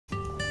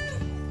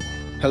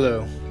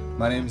Hello,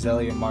 my name is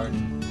Elliot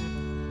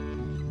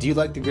Martin. Do you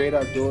like the great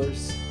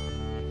outdoors?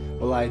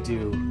 Well, I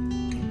do.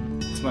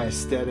 It's my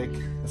aesthetic,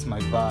 it's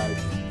my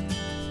vibe.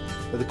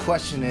 But the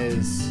question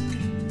is,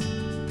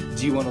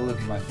 do you want to live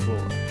on my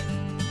floor?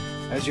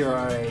 As your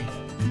RA,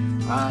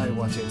 I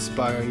want to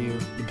inspire you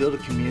to build a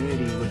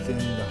community within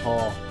the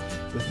hall,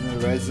 within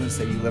the residents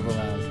that you live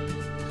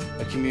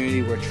around. A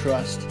community where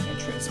trust and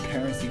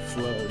transparency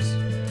flows.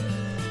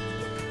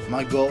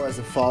 My goal as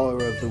a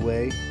follower of the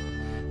way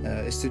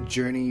is to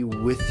journey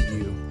with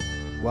you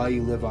while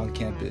you live on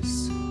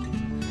campus.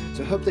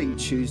 So I hope that you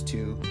choose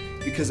to,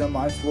 because on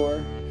my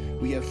floor,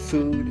 we have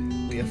food,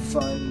 we have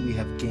fun, we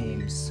have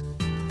games.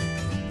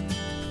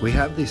 We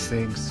have these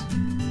things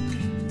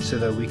so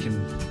that we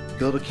can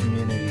build a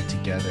community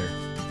together,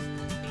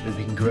 that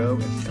we can grow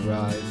and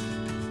thrive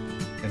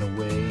in a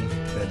way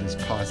that is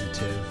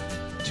positive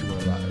to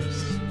our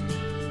lives.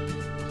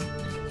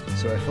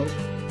 So I hope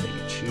that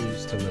you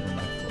choose to live on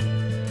my floor.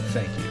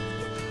 Thank you.